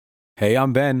Hey,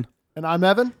 I'm Ben. And I'm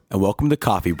Evan. And welcome to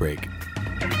Coffee Break.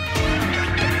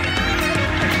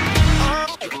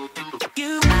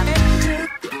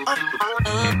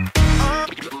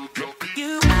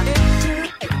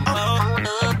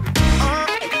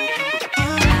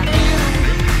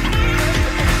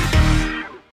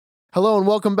 Hello and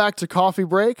welcome back to Coffee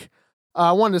Break.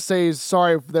 I wanted to say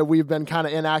sorry that we've been kind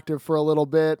of inactive for a little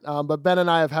bit, but Ben and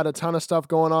I have had a ton of stuff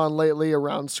going on lately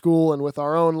around school and with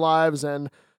our own lives, and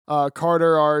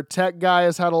Carter, our tech guy,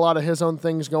 has had a lot of his own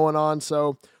things going on,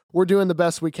 so we're doing the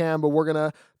best we can, but we're going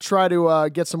to try to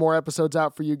get some more episodes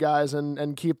out for you guys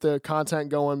and keep the content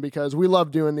going because we love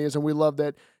doing these and we love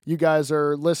that you guys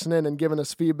are listening and giving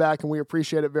us feedback, and we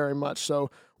appreciate it very much.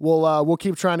 So we'll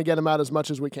keep trying to get them out as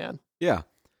much as we can. Yeah,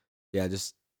 it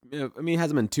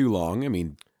hasn't been too long.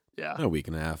 A week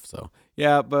and a half. So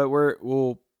yeah, but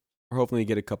we'll hopefully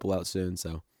get a couple out soon.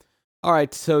 So all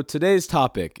right. So today's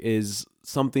topic is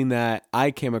something that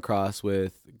I came across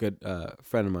with a good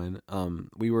friend of mine.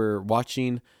 We were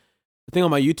watching the thing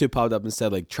on my YouTube popped up and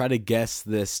said like try to guess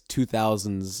this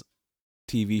 2000s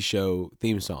TV show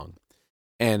theme song,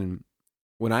 and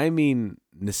when I mean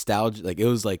nostalgia, like it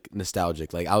was like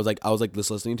nostalgic. Like I was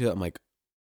just listening to it. I'm like,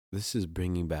 this is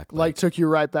bringing back like took you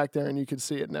right back there and you could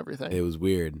see it and everything. It was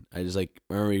weird. I just like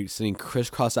remember sitting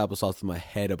crisscross applesauce with my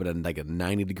head up at a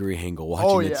 90-degree angle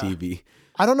watching the TV.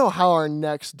 I don't know how our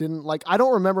necks didn't I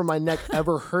don't remember my neck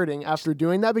ever hurting after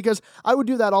doing that, because I would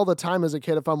do that all the time as a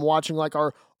kid if I'm watching like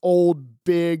our old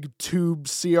big tube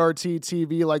CRT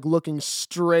TV, like looking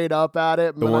straight up at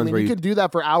it. But I mean, you could do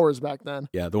that for hours back then.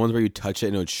 Yeah, the ones where you touch it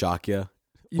and it would shock you.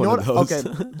 You know what? Okay,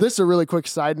 this is a really quick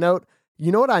side note.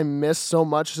 You know what I miss so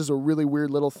much? This is a really weird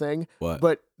little thing. What?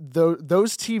 But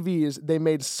those TVs, they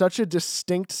made such a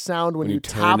distinct sound when you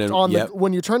tapped on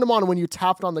when you turned them on and when you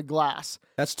tapped on the glass.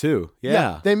 That's too.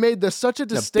 Yeah. They made such a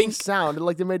distinct sound.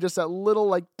 Like they made just that little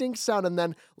like dink sound, and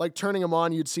then like turning them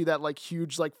on, you'd see that like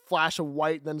huge like flash of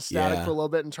white, then static for a little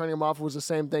bit, and turning them off was the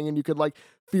same thing, and you could like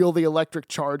feel the electric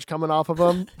charge coming off of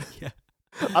them. Yeah.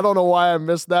 I don't know why I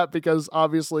missed that, because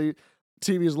obviously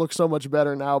TVs look so much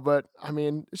better now, but I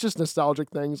mean, it's just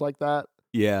nostalgic things like that.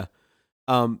 Yeah.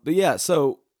 But yeah,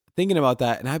 so thinking about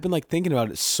that, and I've been like thinking about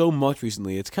it so much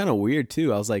recently, it's kind of weird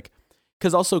too. I was like,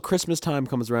 because also Christmas time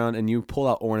comes around and you pull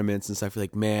out ornaments and stuff. You're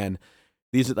like, man,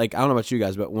 these are like, I don't know about you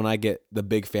guys, but when I get the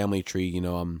big family tree,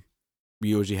 we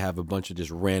usually have a bunch of just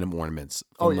random ornaments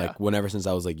from like whenever since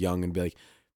I was like young, and be like,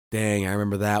 dang, I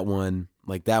remember that one.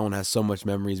 Like that one has so much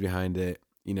memories behind it,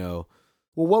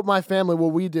 Well,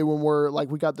 what we did when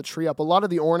we got the tree up, a lot of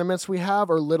the ornaments we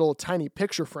have are little tiny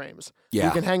picture frames. Yeah.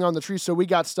 You can hang on the tree. So we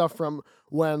got stuff from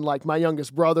when like my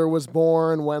youngest brother was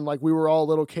born, when like we were all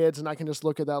little kids, and I can just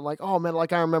look at that like, oh man,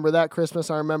 like I remember that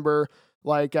Christmas. I remember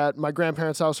like at my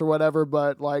grandparents' house or whatever.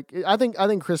 But like, I think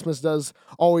Christmas does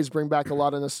always bring back a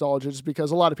lot of nostalgia, just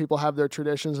because a lot of people have their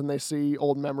traditions and they see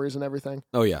old memories and everything.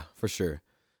 Oh yeah, for sure.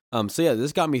 So yeah,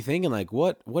 this got me thinking like,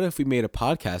 what if we made a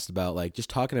podcast about like just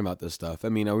talking about this stuff? I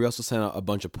mean, we also sent out a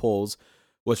bunch of polls,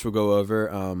 which we'll go over,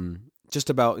 just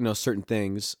about, certain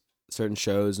things, certain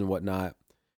shows and whatnot.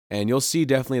 And you'll see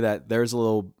definitely that there's a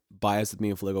little bias with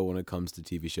me and Fligo when it comes to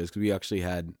TV shows, because we actually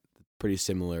had pretty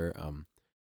similar,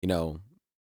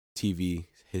 TV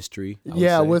history.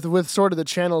 Yeah, with sort of the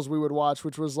channels we would watch,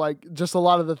 which was like just a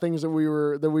lot of the things that we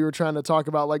were trying to talk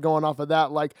about, like going off of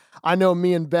that. Like I know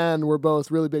me and Ben were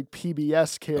both really big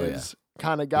PBS kids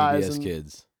kind of guys. PBS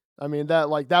kids. I mean that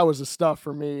was the stuff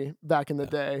for me back in the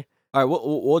day. All right,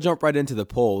 we'll jump right into the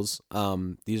polls.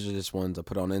 These are just ones I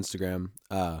put on Instagram.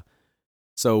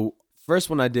 So first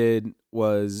one I did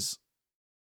was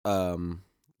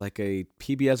like a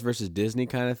PBS versus Disney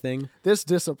kind of thing. This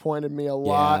disappointed me a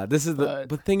lot. Yeah, this is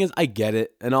the thing is I get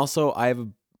it, and also I have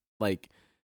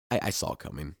I saw it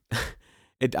coming.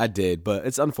 I did, but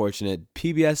it's unfortunate.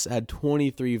 PBS had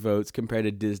 23 votes compared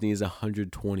to Disney's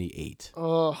 128.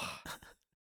 Ugh.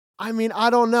 I mean, I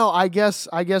don't know. I guess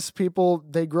people,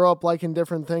 they grow up liking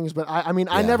different things, but I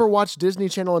never watched Disney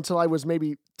Channel until I was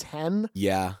maybe 10.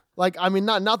 Yeah. Like, I mean,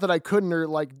 not that I couldn't or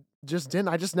like just didn't.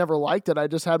 I just never liked it. I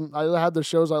had the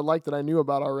shows I liked that I knew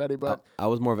about already, but I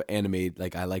was more of an animated,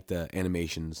 like I like the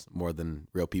animations more than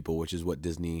real people, which is what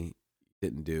Disney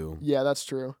didn't do. Yeah, that's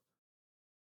true.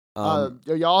 I'll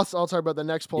talk about the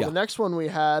next poll. Yeah. The next one we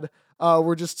had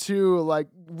were just two like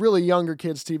really younger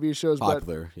kids TV shows.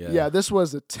 Popular, but yeah. This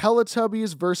was the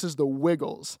Teletubbies versus the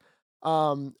Wiggles.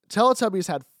 Teletubbies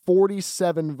had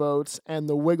 47 votes and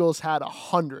the Wiggles had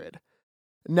 100.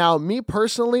 Now, me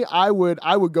personally, I would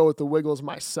go with the Wiggles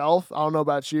myself. I don't know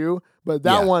about you, but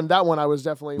that one I was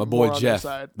definitely my boy more on Jeff,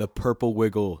 their side. the purple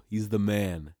Wiggle. He's the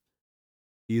man.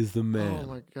 He's the man. Oh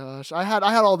my gosh, I had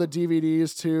all the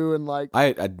DVDs too, and like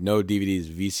I had no DVDs,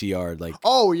 VCR, like.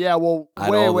 Oh yeah, well,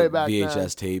 way back VHS then.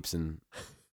 tapes and,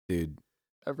 dude,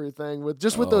 everything with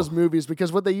those movies,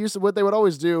 because what they would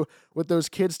always do with those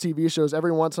kids TV shows,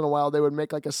 every once in a while they would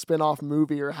make like a spin-off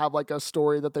movie or have like a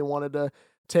story that they wanted to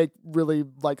take really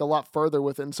like a lot further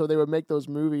with it. And so they would make those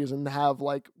movies and have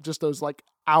like just those like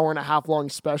hour and a half long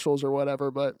specials or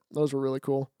whatever, but those were really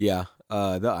cool. Yeah.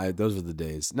 Those were the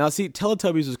days. Now, see,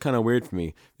 Teletubbies was kind of weird for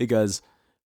me because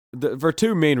for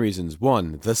two main reasons.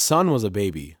 One, the sun was a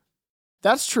baby.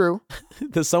 That's true.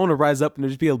 The sun would rise up and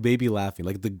there'd just be a baby laughing,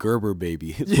 like the Gerber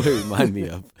baby is what it reminded me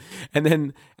of.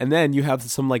 And then you have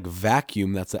some like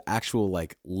vacuum that's an actual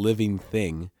like living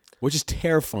thing, which is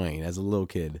terrifying as a little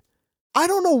kid. I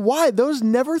don't know why. Those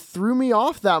never threw me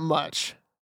off that much.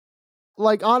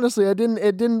 Like, honestly, it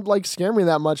didn't like scare me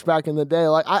that much back in the day.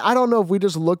 Like, I don't know if we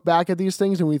just look back at these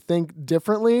things and we think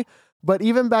differently, but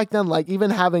even back then, like even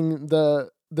having the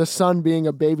son being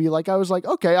a baby, like I was like,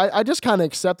 okay, I just kind of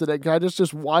accepted it. I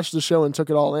just watched the show and took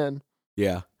it all in.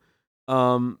 Yeah.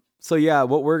 So yeah,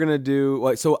 what we're going to do,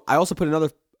 like, so I also put another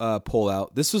poll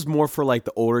out. This was more for like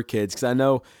the older kids, because I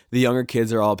know the younger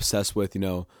kids are all obsessed with,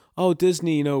 oh,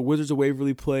 Disney, Wizards of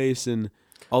Waverly Place and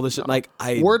all this shit. Like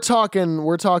we're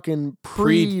talking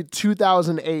pre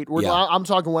 2008. I'm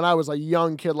talking when I was a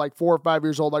young kid, like 4 or 5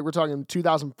 years old. Like we're talking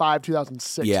 2005,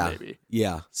 2006, maybe.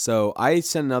 Yeah. So I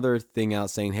sent another thing out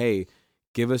saying, hey,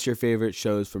 give us your favorite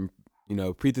shows from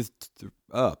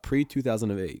pre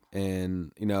 2008,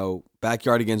 and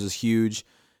Backyardigans was huge.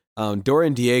 Dora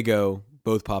and Diego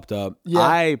both popped up. Yeah.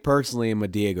 I personally am a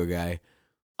Diego guy.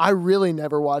 I really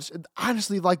never watched.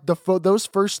 Honestly, like those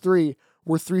first 3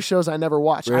 were 3 shows I never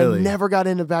watched. Really? I never got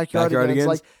into Backyardigans.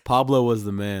 Like Pablo was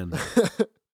the man.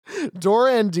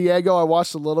 Dora and Diego I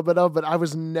watched a little bit of, but I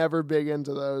was never big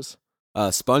into those.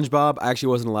 SpongeBob, I actually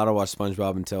wasn't allowed to watch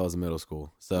SpongeBob until I was in middle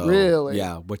school. So really?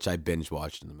 Yeah, which I binge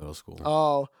watched in the middle school.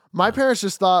 Oh, my parents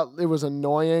just thought it was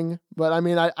annoying, but I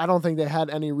mean, I don't think they had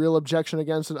any real objection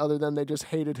against it other than they just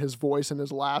hated his voice and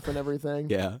his laugh and everything.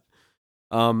 Yeah.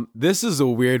 This is a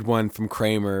weird one from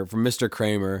Mr.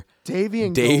 Kramer. Davy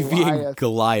and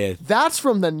Goliath. That's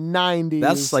from the 90s.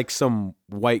 That's like some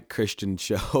white Christian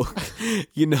show.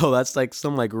 That's like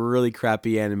some like really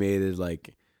crappy animated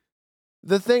like.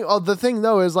 The thing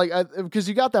though is like, because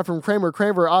you got that from Kramer.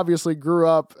 Kramer obviously grew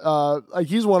up, like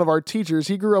he's one of our teachers.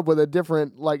 He grew up with in a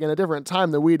different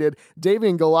time than we did. Davy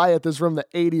and Goliath is from the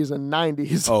 80s and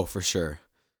 90s. Oh, for sure.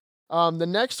 The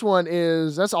next one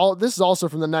is this is also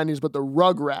from the 90s, but the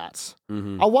Rugrats.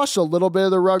 Mm-hmm. I watched a little bit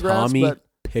of the Rugrats. Tommy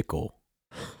Pickle.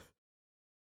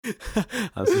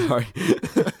 I'm sorry.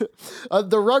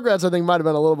 The Rugrats, I think, might have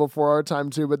been a little before our time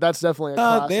too, but that's definitely a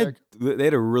classic. They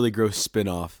had a really gross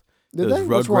spin-off. Did they?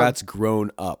 Rugrats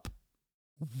Grown Up.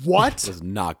 What? It was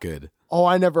not good. Oh,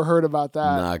 I never heard about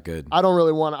that. Not good. I don't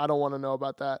want to know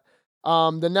about that.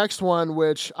 The next one,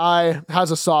 which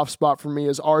has a soft spot for me,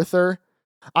 is Arthur.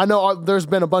 I know there's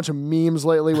been a bunch of memes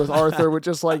lately with Arthur with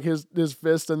just like his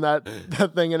fist and that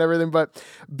thing and everything. But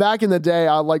back in the day,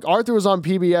 Arthur was on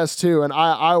PBS too, and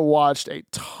I watched a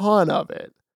ton of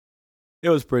it. It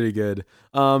was pretty good.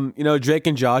 Drake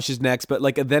and Josh is next, but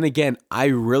like then again, I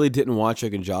really didn't watch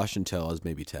Drake and Josh until I was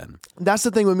maybe 10. That's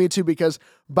the thing with me too, because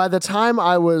by the time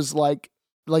I was like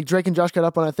Drake and Josh got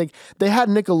up on, I think they had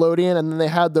Nickelodeon, and then they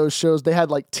had those shows. They had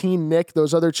like Teen Nick,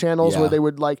 those other channels where they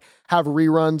would like have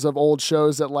reruns of old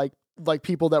shows that like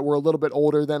people that were a little bit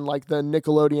older than like the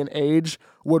Nickelodeon age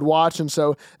would watch. And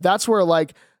so that's where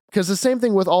because the same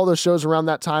thing with all those shows around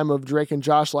that time of Drake and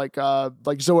Josh, like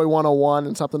Zoe 101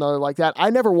 and something other like that.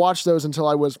 I never watched those until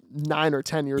I was 9 or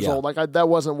 10 years old. That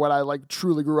wasn't what I like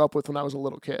truly grew up with when I was a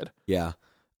little kid. Yeah.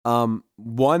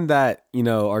 One that,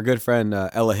 our good friend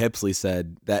Ella Hipsley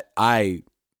said that I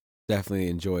definitely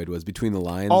enjoyed was Between the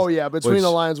Lions. Oh yeah, Between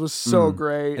the Lions was so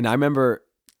great. And I remember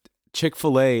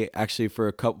Chick-fil-A actually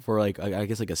for I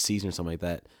guess like a season or something like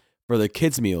that, for the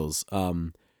kids meals,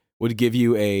 would give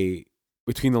you a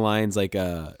Between the Lions like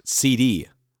a CD.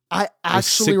 I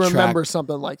actually remember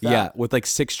something like that. Yeah, with like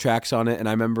 6 tracks on it, and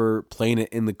I remember playing it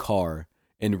in the car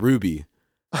in Ruby.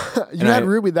 You had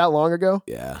Ruby that long ago?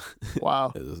 Yeah.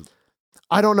 Wow.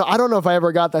 I don't know if I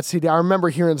ever got that CD. I remember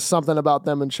hearing something about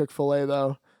them in Chick-fil-A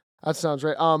though. That sounds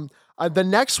right. The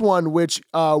next one, which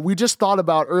we just thought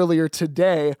about earlier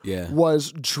today,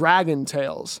 was Dragon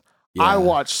Tales. Yeah. I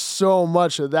watched so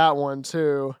much of that one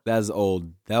too. That's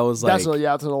old. That was like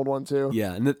it's an old one too.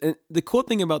 Yeah, and the cool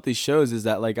thing about these shows is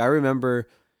that like I remember,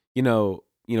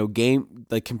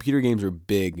 computer games were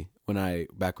big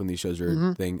back when these shows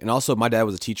were a thing. And also my dad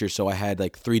was a teacher, so I had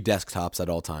like 3 desktops at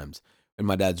all times in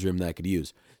my dad's room that I could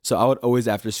use. So I would always,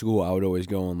 after school, I would always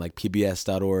go on like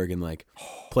pbs.org and like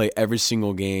play every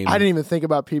single game. I didn't even think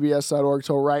about pbs.org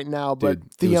till right now, but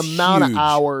Dude, the amount of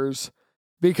hours,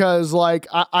 because like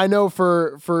I know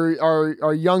for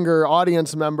our younger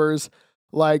audience members,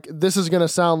 like this is going to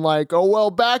sound like, oh,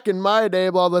 well, back in my day,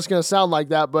 blah, blah, it's going to sound like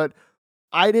that. But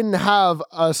I didn't have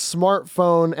a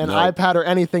smartphone, an iPad or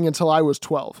anything until I was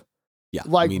 12. Yeah.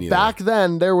 Like back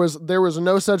then there was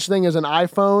no such thing as an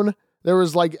iPhone. There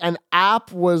was like an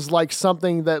app was like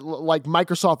something that like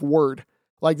Microsoft Word.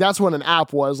 Like that's what an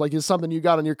app was. Like it's something you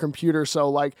got on your computer. So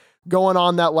like going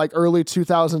on that like early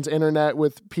 2000s internet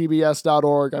with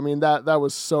pbs.org. I mean, that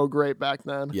was so great back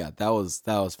then. Yeah, that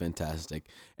was fantastic.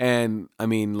 And I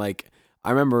mean, like I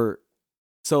remember,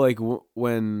 so like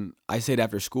when I stayed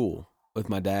after school with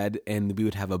my dad, and we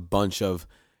would have a bunch of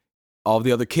all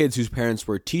the other kids whose parents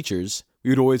were teachers,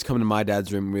 we would always come to my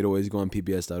dad's room. And we'd always go on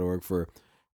pbs.org for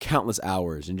countless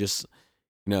hours, and just,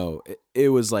 you know, it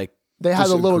was like, they had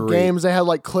the little games. They had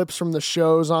like clips from the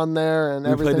shows on there and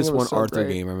everything. We played this one Arthur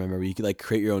game, I remember, where you could like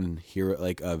create your own hero,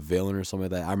 like a villain or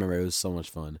something like that. I remember it was so much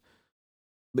fun.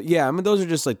 But yeah, I mean, those are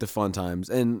just like the fun times.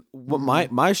 And what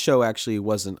my show actually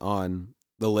wasn't on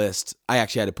the list. I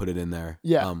actually had to put it in there.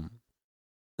 Yeah.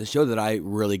 The show that I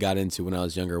really got into when I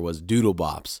was younger was Doodle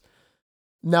Bops.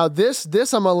 Now this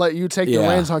I'm gonna let you take the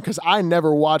reins on, because I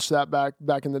never watched that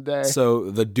back in the day.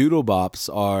 So the Doodle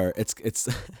Bops are it's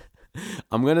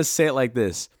I'm gonna say it like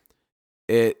this: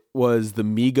 it was the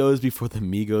Migos before the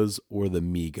Migos were the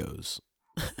Migos.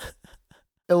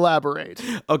 Elaborate.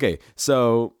 Okay,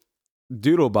 so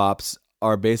Doodle Bops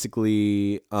are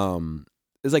basically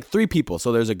there's like three people.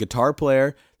 So there's a guitar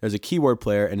player, there's a keyboard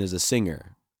player, and there's a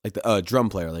singer, like the drum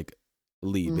player, like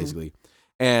lead basically.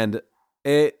 And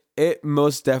it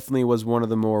most definitely was one of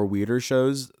the more weirder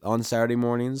shows on Saturday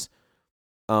mornings.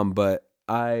 But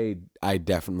I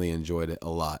definitely enjoyed it a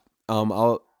lot.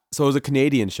 So it was a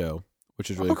Canadian show, which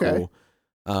was really cool.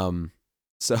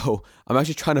 So I'm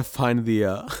actually trying to find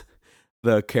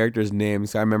the characters'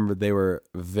 names. I remember they were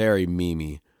very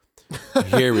memey.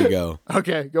 Here we go.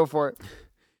 Okay, go for it.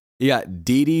 You got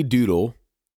Dee Dee Doodle,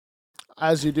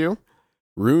 as you do,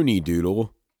 Rooney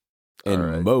Doodle,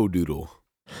 and Mo Doodle.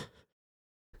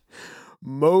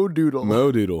 Mo Doodle.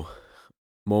 Mo Doodle.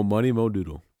 Mo money, Mo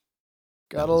Doodle.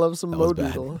 Gotta love some Mo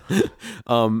Doodle.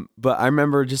 But I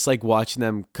remember just like watching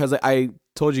them, because I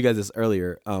told you guys this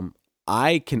earlier.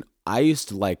 I used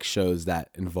to like shows that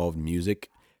involved music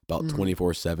about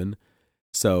 24/7.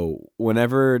 So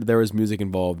whenever there was music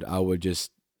involved, I would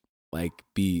just like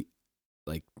be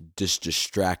like just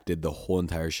distracted the whole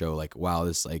entire show. Like, wow,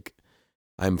 this like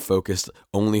I'm focused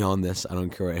only on this. I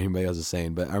don't care what anybody else is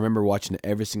saying. But I remember watching it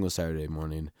every single Saturday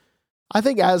morning. I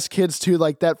think as kids too,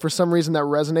 like that, for some reason that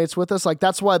resonates with us. Like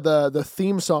that's why the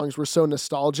theme songs were so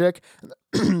nostalgic.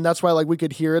 That's why like we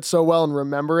could hear it so well and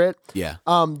remember it. Yeah.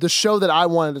 The show that I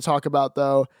wanted to talk about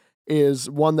though is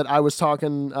one that I was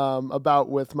talking about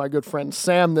with my good friend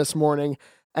Sam this morning.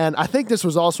 And I think this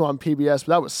was also on PBS,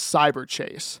 but that was Cyber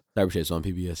Chase. Cyber Chase on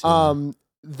PBS. Yeah.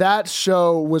 That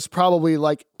show was probably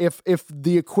like if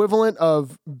the equivalent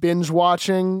of binge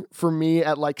watching for me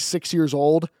at like 6 years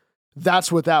old,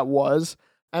 that's what that was.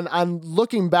 And I'm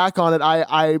looking back on it,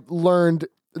 I learned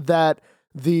that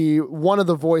one of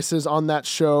the voices on that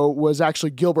show was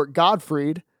actually Gilbert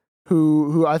Gottfried,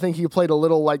 who I think he played a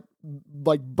little like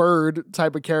bird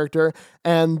type of character,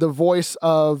 and the voice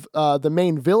of the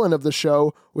main villain of the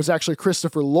show was actually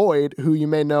Christopher Lloyd, who you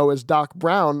may know as Doc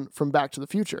Brown from Back to the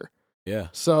Future. Yeah.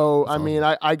 So I mean,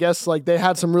 I guess like they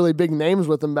had some really big names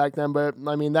with them back then, but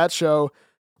I mean that show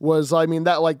was, I mean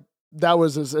that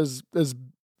was as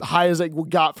high as it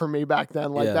got for me back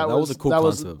then. Like that was a cool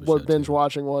concept of a show, what binge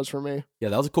watching was for me. Yeah,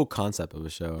 that was a cool concept of a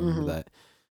show. I remember that.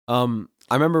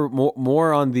 I remember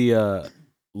more on the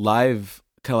live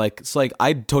kind of like, so like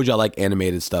I told you I like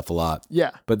animated stuff a lot.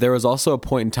 Yeah. But there was also a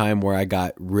point in time where I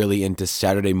got really into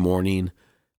Saturday morning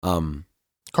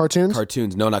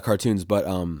cartoons. No, not cartoons, but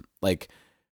like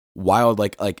wild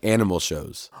like animal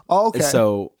shows. Oh, okay.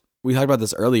 So we talked about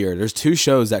this earlier. There's two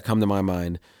shows that come to my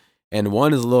mind, and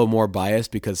one is a little more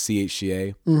biased because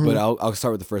CHCA. But I'll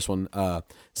start with the first one.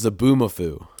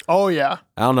 Zaboomafoo. Oh yeah.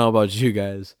 I don't know about you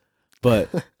guys, but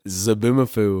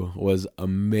Zaboomafoo was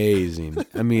amazing.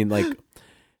 I mean, like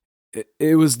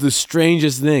it was the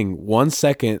strangest thing. 1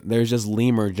 second there's just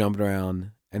lemur jumping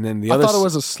around, and then the other. I thought it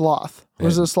was a sloth.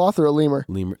 Was it a sloth or a lemur?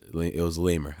 Lemur. It was a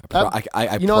lemur.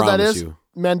 I you know what that is?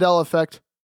 Mandela effect.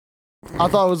 I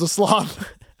thought it was a sloth.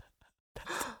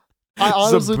 I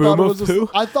honestly thought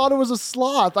it was a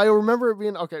sloth. I remember it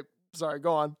being okay. Sorry,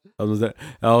 go on. That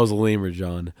was a lemur,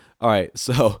 John. All right,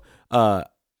 so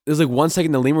was like 1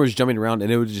 second the lemur was jumping around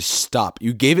and it would just stop.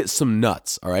 You gave it some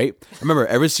nuts, all right? I remember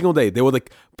every single day they would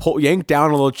like yank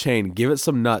down a little chain, give it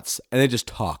some nuts, and it just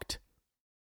talked.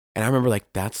 And I remember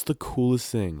like, that's the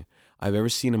coolest thing I've ever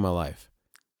seen in my life.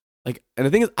 Like, and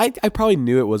the thing is, I probably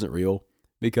knew it wasn't real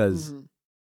because,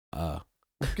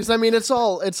 because I mean, it's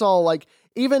all like,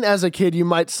 even as a kid, you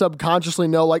might subconsciously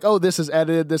know like, oh, this is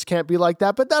edited, this can't be like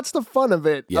that. But that's the fun of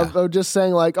it, of just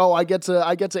saying like, oh, I get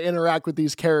to interact with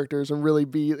these characters and really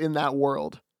be in that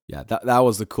world. Yeah, that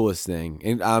was the coolest thing.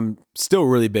 And I'm still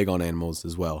really big on animals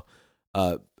as well.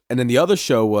 And then the other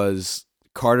show was,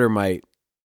 Carter might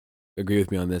agree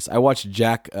with me on this. I watched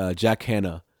Jack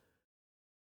Hanna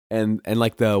and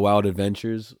like the Wild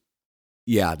Adventures.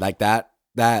 Yeah, like that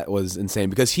was insane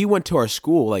because he went to our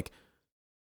school like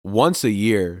once a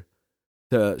year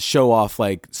to show off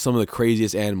like some of the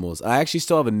craziest animals. I actually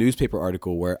still have a newspaper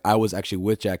article where I was actually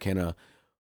with Jack Hanna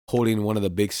holding one of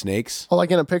the big snakes. Oh, like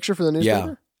in a picture for the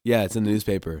newspaper? Yeah, it's in the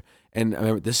newspaper. And I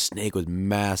remember this snake was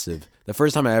massive. The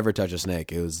first time I ever touched a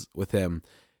snake, it was with him.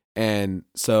 And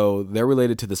so they're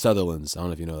related to the Sutherlands. I don't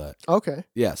know if you know that. Okay.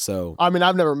 Yeah, so I mean,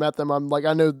 I've never met them. I'm like,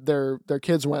 I know their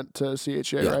kids went to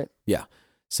CHA, right? Yeah.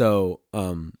 So,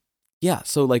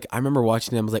 so like I remember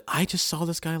watching them. I was like, I just saw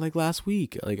this guy like last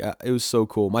week. Like it was so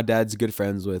cool. My dad's good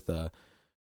friends with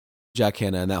Jack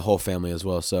Hanna and that whole family as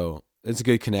well. So it's a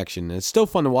good connection. And it's still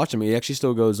fun to watch him. He actually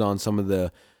still goes on some of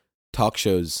the talk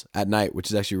shows at night, which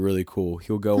is actually really cool.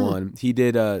 He'll go on. He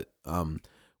did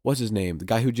what's his name? The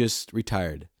guy who just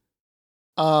retired.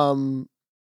 For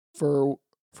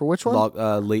which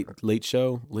one? Late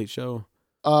show.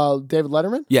 David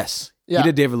Letterman? Yes. Yeah. He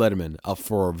did David Letterman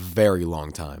for a very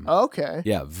long time. Okay.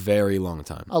 Yeah, very long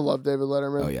time. I love David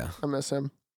Letterman. Oh, yeah. I miss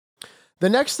him. The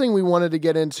next thing we wanted to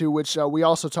get into, which we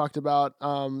also talked about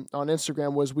on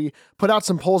Instagram, was we put out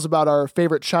some polls about our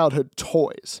favorite childhood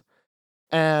toys.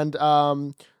 And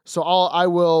so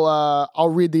I'll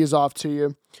read these off to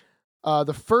you.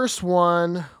 The first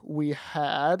one we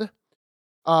had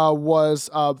was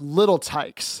Little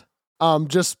Tikes.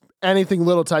 Just anything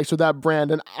Little Tikes with that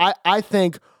brand. And I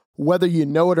think whether you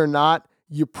know it or not,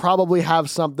 you probably have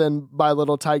something by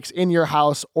Little Tikes in your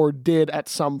house or did at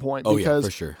some point. Oh, because, yeah,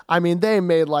 for sure. I mean, they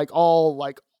made like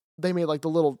the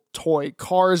little toy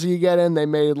cars you get in. They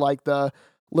made like the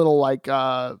little like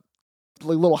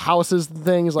little houses and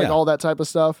things, like all that type of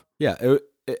stuff. Yeah,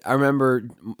 I remember.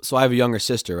 So I have a younger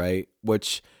sister, right?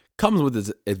 Which comes with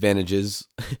its advantages.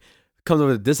 Comes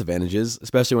with disadvantages,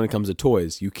 especially when it comes to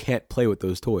toys. You can't play with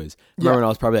those toys. I remember when I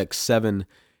was probably like 7,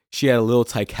 she had a Little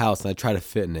Tyke house, and I tried to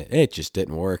fit in it. It just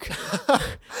didn't work.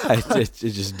 It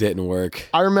just didn't work.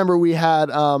 I remember we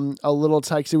had a Little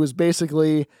Tykes. It was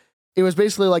basically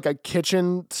like a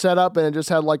kitchen setup, and it just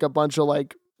had like a bunch of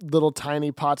like little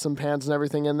tiny pots and pans and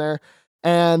everything in there.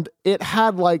 And it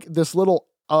had like this little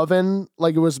oven,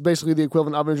 like it was basically the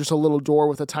equivalent oven, just a little door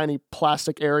with a tiny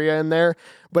plastic area in there.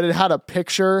 But it had a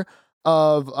picture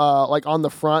of like on the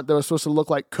front that was supposed to look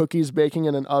like cookies baking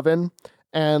in an oven.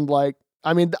 And like,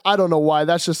 I mean, I don't know why.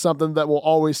 That's just something that will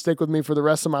always stick with me for the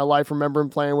rest of my life. Remembering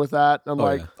playing with that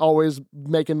and always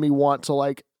making me want to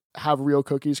like have real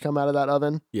cookies come out of that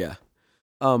oven. Yeah.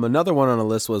 Another one on the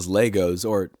list was Legos,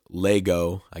 or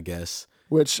Lego, I guess.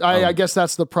 Which I guess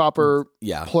that's the proper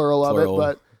plural of it.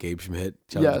 But Gabe Schmidt.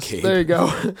 Yes, Gabe. There you go.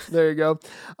 There you go.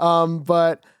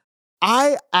 But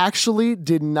I actually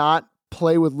did not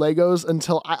play with Legos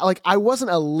until I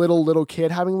wasn't a little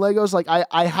kid having Legos. Like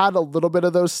I had a little bit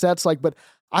of those sets, like, but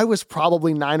I was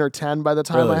probably 9 or 10 by the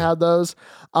time I had those.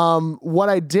 What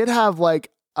I did have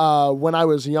like when I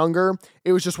was younger,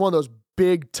 it was just one of those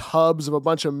big tubs of a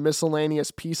bunch of miscellaneous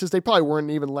pieces. They probably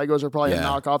weren't even Legos, they're probably a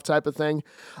knockoff type of thing.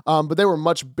 But they were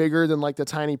much bigger than like the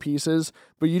tiny pieces.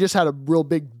 But you just had a real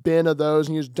big bin of those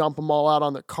and you just dump them all out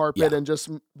on the carpet and just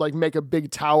like make a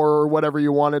big tower or whatever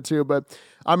you wanted to. But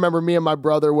I remember me and my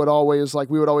brother would always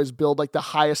build like the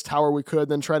highest tower we could,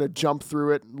 then try to jump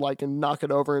through it like and knock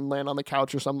it over and land on the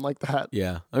couch or something like that.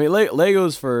 Yeah. I mean,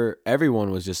 Legos for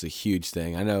everyone was just a huge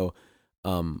thing. I know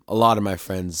a lot of my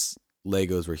friends'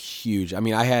 Legos were huge. I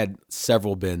mean, I had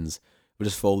several bins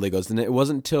just full of Legos, and it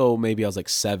wasn't until maybe I was like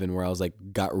 7 where I was like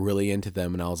got really into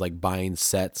them, and I was like buying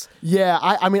sets. Yeah,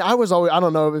 I mean, I was always, I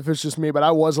don't know if it's just me, but I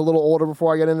was a little older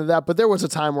before I got into that. But there was a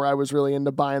time where I was really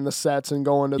into buying the sets and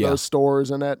going to those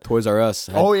stores and at Toys R Us.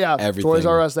 Oh yeah, everything. Toys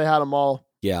R Us, they had them all.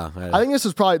 Yeah, I think this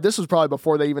was probably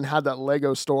before they even had that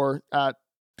Lego store at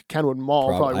Kenwood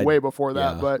Mall. Probably way before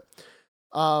that, but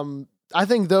I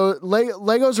think though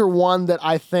Legos are one that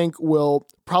I think will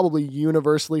probably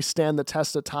universally stand the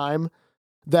test of time.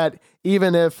 That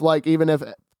even if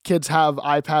kids have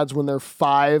iPads when they're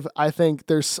 5. I think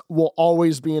will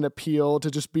always be an appeal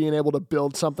to just being able to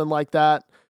build something like that,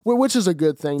 which is a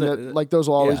good thing. Those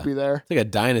will always be there. It's like a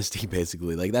dynasty,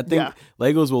 basically. Like that thing,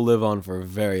 Legos will live on for a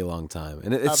very long time,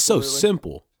 and it's so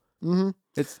simple. Mm-hmm.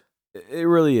 It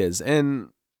really is, and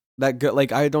I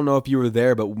don't know if you were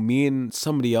there, but me and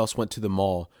somebody else went to the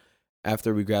mall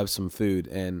after we grabbed some food,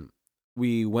 and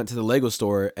we went to the Lego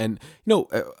store, and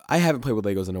I haven't played with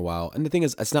Legos in a while. And the thing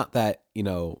is, it's not that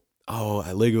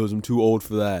Legos, I'm too old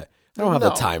for that. I don't have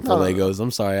the time for Legos.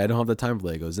 I'm sorry, I don't have the time for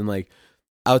Legos. And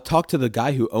I would talk to the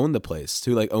guy who owned the place,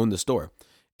 who owned the store,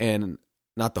 and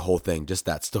not the whole thing, just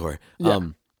that store. Yeah.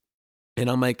 And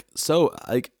I'm like, so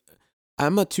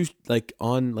I'm not too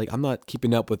I'm not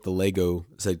keeping up with the Lego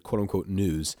quote unquote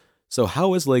news. So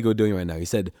how is Lego doing right now? He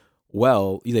said,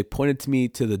 well, they pointed to me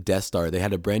to the Death Star. They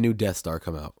had a brand new Death Star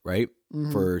come out, right?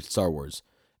 Mm-hmm. For Star Wars.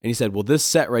 And he said, well, this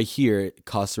set right here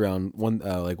costs around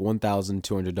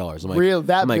 $1,200. I'm like, really?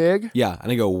 That big? Yeah. And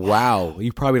I go, wow,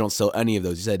 you probably don't sell any of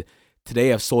those. He said,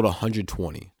 today I've sold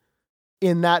 120.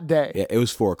 In that day? Yeah, it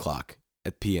was 4:00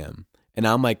 at PM. And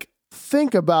I'm like,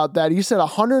 think about that. You said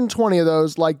 120 of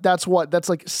those. That's what? That's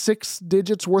 6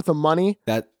 digits worth of money?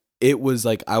 It was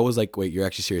I was like, wait, you're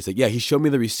actually serious? Yeah, he showed me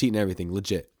the receipt and everything.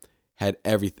 Legit. Had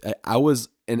everything. I was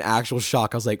in actual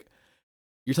shock. I was like,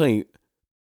 you're telling me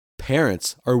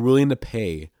parents are willing to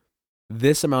pay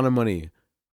this amount of money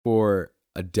for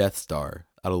a Death Star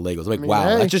out of Legos? I'm like,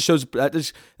 wow, hey, that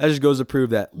just goes to prove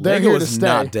that Lego is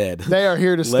not dead. They are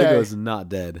here to stay. Lego is not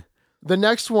dead. The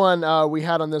next one we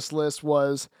had on this list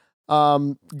was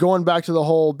going back to the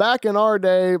whole back in our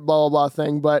day, blah, blah, blah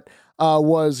thing, but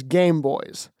was Game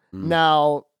Boys.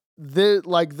 Now,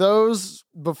 those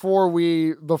before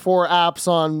apps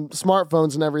on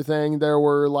smartphones and everything, there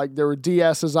were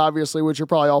DSs, obviously, which you're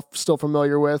probably all still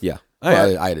familiar with. Yeah. I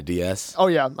had a DS. Oh,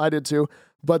 yeah, I did too.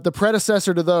 But the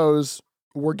predecessor to those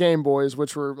were Game Boys,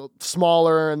 which were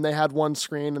smaller, and they had one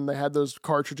screen, and they had those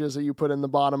cartridges that you put in the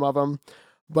bottom of them.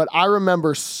 But I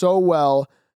remember so well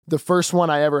the first one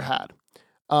I ever had.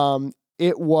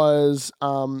 It was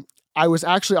I was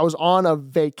on a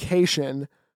vacation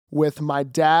with my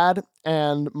dad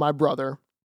and my brother.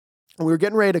 And we were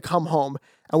getting ready to come home,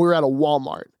 and we were at a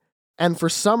Walmart. And for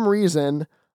some reason,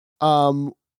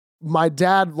 my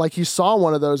dad, he saw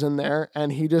one of those in there,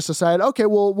 and he just decided, okay,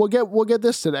 well, we'll get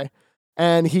this today.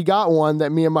 And he got one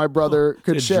that me and my brother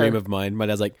could share. A dream of mine. My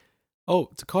dad's like, oh,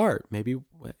 it's a car. Maybe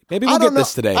we'll get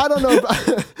this today. I don't know.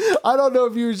 I don't know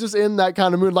if he was just in that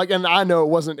kind of mood. And I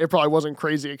know it probably wasn't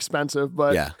crazy expensive,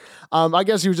 but yeah. I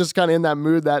guess he was just kind of in that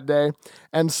mood that day.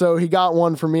 And so he got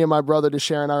one for me and my brother to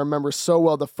share. And I remember so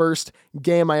well the first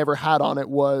game I ever had on it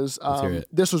was,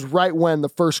 this was right when the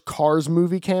first Cars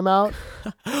movie came out.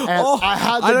 And I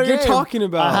had the game. I know you're talking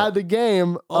about. I had the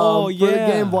game for the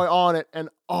Game Boy on it. And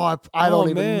I don't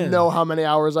even know how many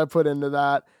hours I put into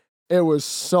that. It was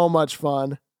so much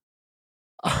fun.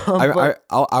 I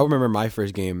remember my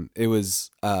first game. It was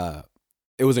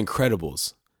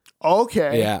Incredibles.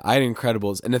 Okay. Yeah, I had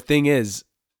Incredibles, and the thing is,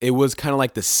 it was kind of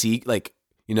like the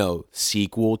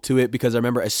sequel to it, because I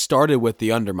remember I started with the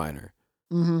Underminer,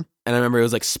 and I remember it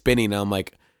was spinning. And I'm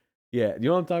like, yeah, you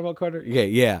know what I'm talking about, Carter?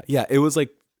 Yeah. It was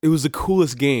the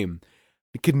coolest game.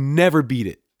 You could never beat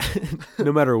it,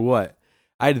 no matter what.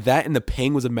 I had that, and the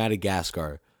Penguins of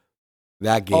Madagascar.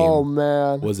 That game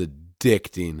was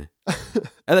addicting.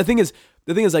 And the thing is,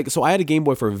 so I had a Game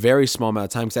Boy for a very small amount of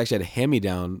time, because I actually had a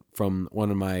hand-me-down from one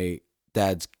of my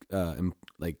dad's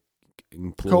employees.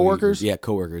 Coworkers? Yeah,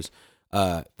 coworkers.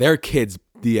 Their kids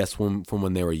DS from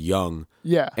when they were young.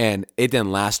 Yeah. And it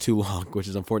didn't last too long, which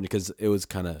is unfortunate because it was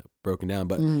kind of broken down.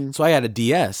 But so I had a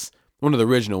DS, one of the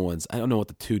original ones. I don't know what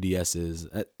the 2DS is.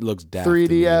 It looks daft.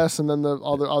 3DS and then the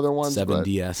other ones.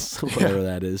 7DS, whatever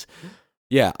that is.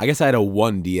 Yeah, I guess I had a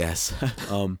 1DS.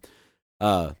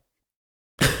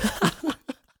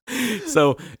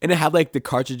 So, and it had the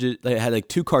cartridges. It had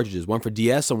 2 cartridges, one for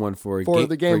DS and one for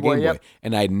the Game Boy. Yep.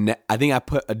 And I think I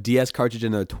put a DS cartridge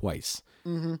in there twice.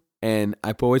 Mm-hmm. And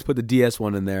I always put the DS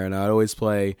one in there, and I'd always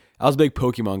play. I was a big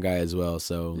Pokemon guy as well,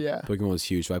 so yeah. Pokemon was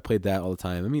huge. So I played that all the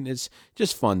time. I mean, it's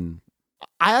just fun.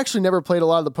 I actually never played a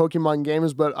lot of the Pokemon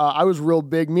games, but I was real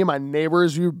big. Me and my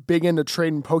neighbors, we were big into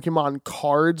trading Pokemon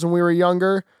cards when we were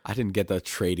younger. I didn't get the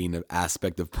trading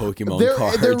aspect of Pokemon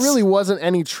cards. There really wasn't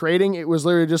any trading. It was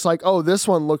literally just oh, this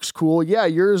one looks cool. Yeah,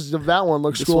 yours of that one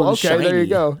looks cool. Okay, shiny. There you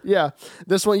go. Yeah,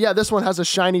 this one has a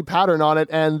shiny pattern on it,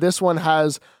 and this one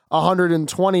has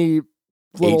 120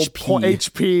 little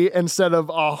HP instead of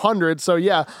 100. So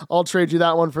yeah, I'll trade you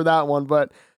that one for that one.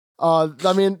 But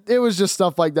I mean, it was just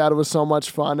stuff like that. It was so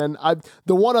much fun. And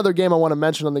the one other game I want to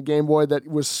mention on the Game Boy that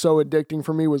was so addicting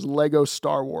for me was Lego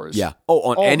Star Wars. Yeah.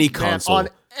 Oh, on any console. On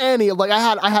any, like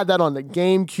I had that on the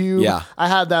GameCube. Yeah. I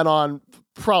had that on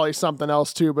probably something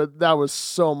else too, but that was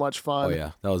so much fun. Oh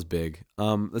yeah, that was big.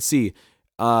 Let's see.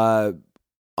 I'm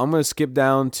gonna skip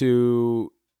down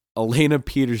to Elena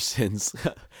Peterson's,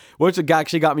 which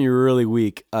actually got me really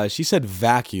weak. She said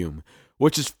vacuum,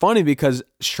 which is funny because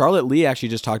Charlotte Lee actually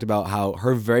just talked about how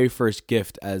her very first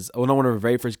gift one of her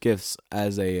very first gifts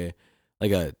as a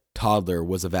toddler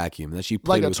was a vacuum that she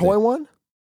played like a toy one.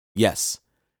 Yes,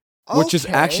 which is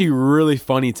actually really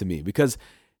funny to me because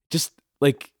just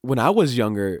like when I was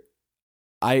younger,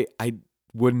 I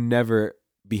would never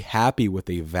be happy with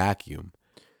a vacuum.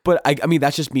 But I mean,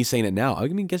 that's just me saying it now. I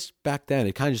mean, guess back then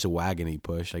it kind of just a wagon you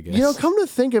push, I guess. You know, come to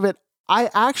think of it, I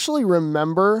actually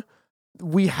remember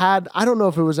we had, I don't know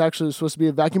if it was actually supposed to be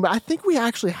a vacuum, but I think we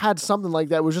actually had something like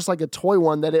that. It was just like a toy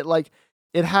one that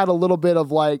it had a little bit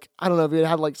of like, I don't know if it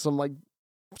had like some like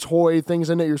toy things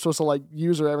in it you're supposed to like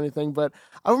use or everything, but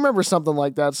I remember something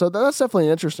like that. So that's definitely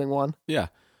an interesting one. Yeah.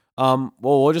 Well,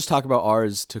 we'll just talk about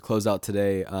ours to close out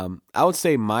today. I would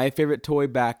say my favorite toy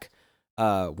back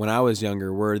when I was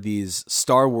younger were these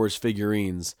Star Wars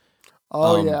figurines.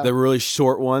 Oh, yeah. They're really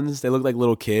short ones. They look like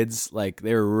little kids. Like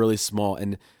they were really small.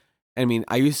 And I mean,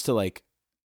 I used to I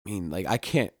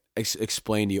can't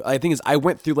explain to you. I think I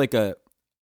went through like a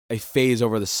phase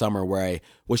over the summer where I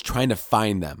was trying to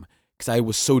find them because I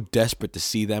was so desperate to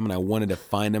see them and I wanted to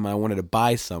find them. I wanted to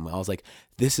buy some. I was like,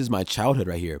 this is my childhood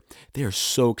right here. They are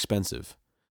so expensive.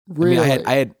 Really? I mean,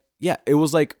 I had, yeah, it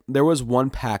was like, there was one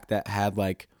pack that had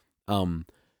like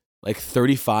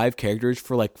 35 characters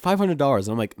for like $500. And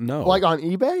I'm like, no. Like on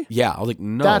eBay? Yeah. I was like,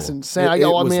 no. That's insane. It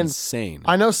was insane.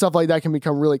 I know stuff like that can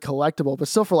become really collectible, but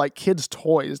still for like kids'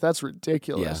 toys, that's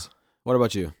ridiculous. Yeah. What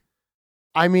about you?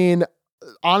 I mean,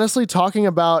 honestly, talking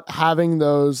about having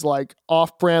those like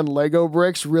off-brand Lego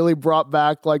bricks really brought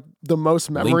back like the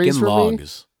most memories Lincoln for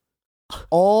Logs. me.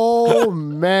 Oh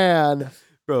man.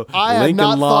 Bro, I had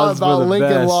not thought about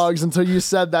Lincoln Logs until you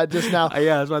said that just now.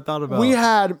 Yeah, that's what I thought about.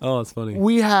 It's funny.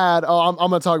 I'm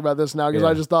going to talk about this now because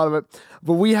I just thought of it.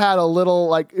 But we had a little,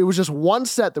 like, it was just one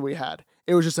set that we had.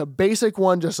 It was just a basic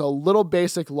one, just a little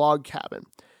basic log cabin.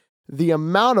 The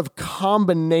amount of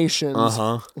combinations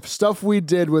of stuff we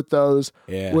did with those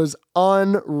was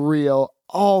unreal.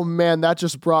 Oh man, that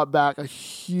just brought back a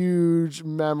huge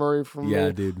memory for me.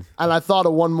 Yeah, dude. And I thought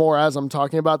of one more as I'm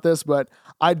talking about this, but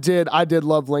I did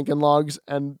love Lincoln Logs,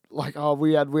 and like,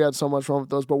 we had so much fun with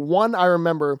those. But one I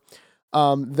remember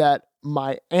that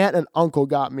my aunt and uncle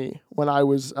got me when I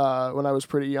was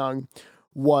pretty young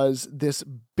was this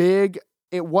big.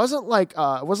 It wasn't like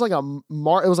it was like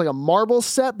a marble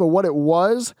set, but what it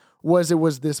was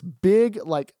this big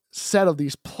like set of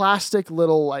these plastic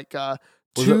little like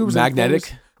tubes. Was it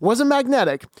magnetic? It wasn't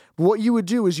magnetic. But what you would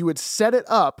do is you would set it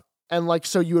up. And like,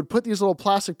 so you would put these little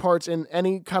plastic parts in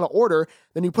any kind of order,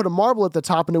 then you put a marble at the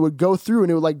top and it would go through and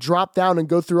it would like drop down and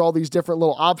go through all these different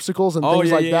little obstacles and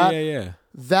things like that. Yeah.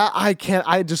 That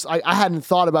I hadn't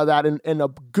thought about that in a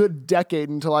good decade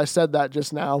until I said that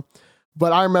just now.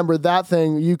 But I remember that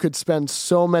thing you could spend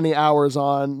so many hours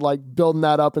on, like building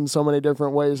that up in so many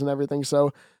different ways and everything.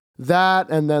 So that,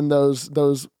 and then those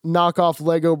knockoff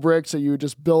Lego bricks that you would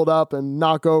just build up and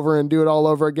knock over and do it all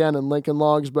over again, and Lincoln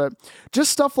Logs, but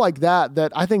just stuff like that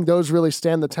I think those really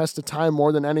stand the test of time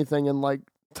more than anything, and like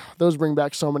those bring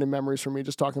back so many memories for me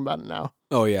just talking about it now.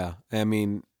 Oh yeah, I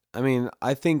mean,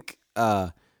 I think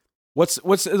what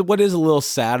is a little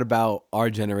sad about our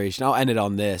generation? I'll end it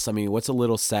on this. I mean, what's a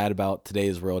little sad about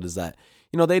today's world is that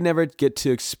they never get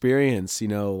to experience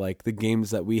like the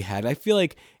games that we had. I feel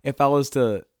like if I was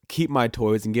to keep my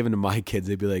toys and give them to my kids,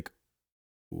 they'd be like,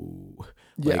 ooh,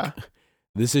 like,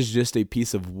 this is just a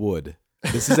piece of wood.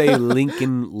 This is a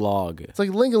Lincoln Log. It's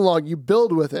like Lincoln Log. You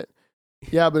build with it.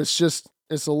 Yeah, but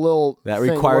it's a little that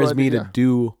requires me to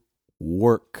do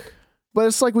work. But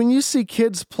it's like when you see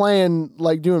kids playing,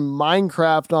 like doing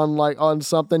Minecraft on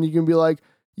something, you can be like,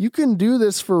 you can do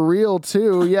this for real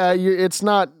too. Yeah, it's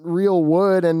not real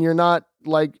wood and you're not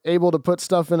like able to put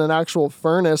stuff in an actual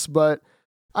furnace, but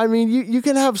I mean, you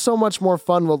can have so much more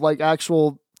fun with like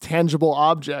actual tangible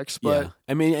objects. But yeah.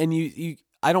 I mean, and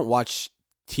I don't watch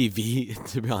TV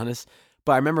to be honest,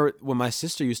 but I remember when my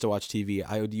sister used to watch TV,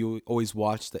 you always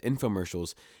watch the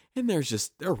infomercials, and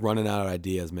they're running out of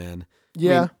ideas, man.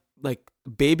 Yeah. I mean, like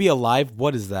Baby Alive,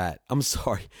 what is that? I'm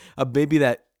sorry, a baby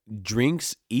that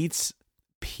drinks, eats,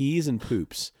 pees, and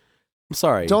poops. I'm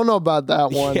sorry. Don't know about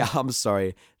that one. Yeah, I'm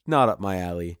sorry. Not up my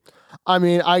alley. I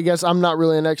mean, I guess I'm not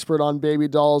really an expert on baby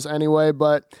dolls anyway,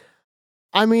 but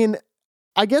I mean,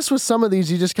 I guess with some of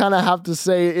these, you just kind of have to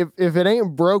say, if it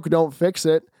ain't broke, don't fix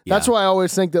it. Yeah. That's why I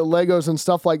always think that Legos and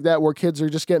stuff like that, where kids are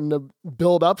just getting to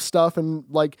build up stuff and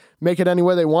like make it any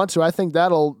way they want to, I think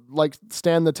that'll like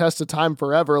stand the test of time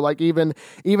forever. Like even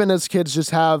as kids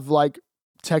just have like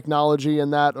technology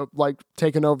and that like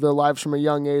taking over their lives from a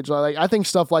young age, like I think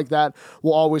stuff like that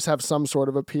will always have some sort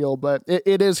of appeal. But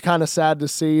it is kind of sad to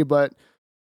see, but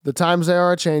the times they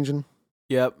are changing.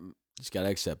 Yep. Just got to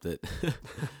accept it.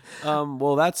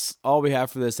 Well, that's all we have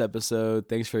for this episode.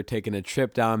 Thanks for taking a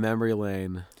trip down memory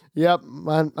lane. Yep.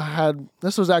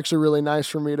 This was actually really nice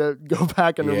for me to go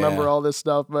back and remember all this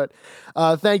stuff. But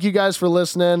thank you guys for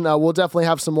listening. We'll definitely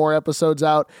have some more episodes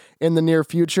out in the near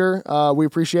future. We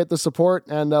appreciate the support,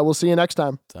 and we'll see you next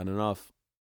time. Signing off.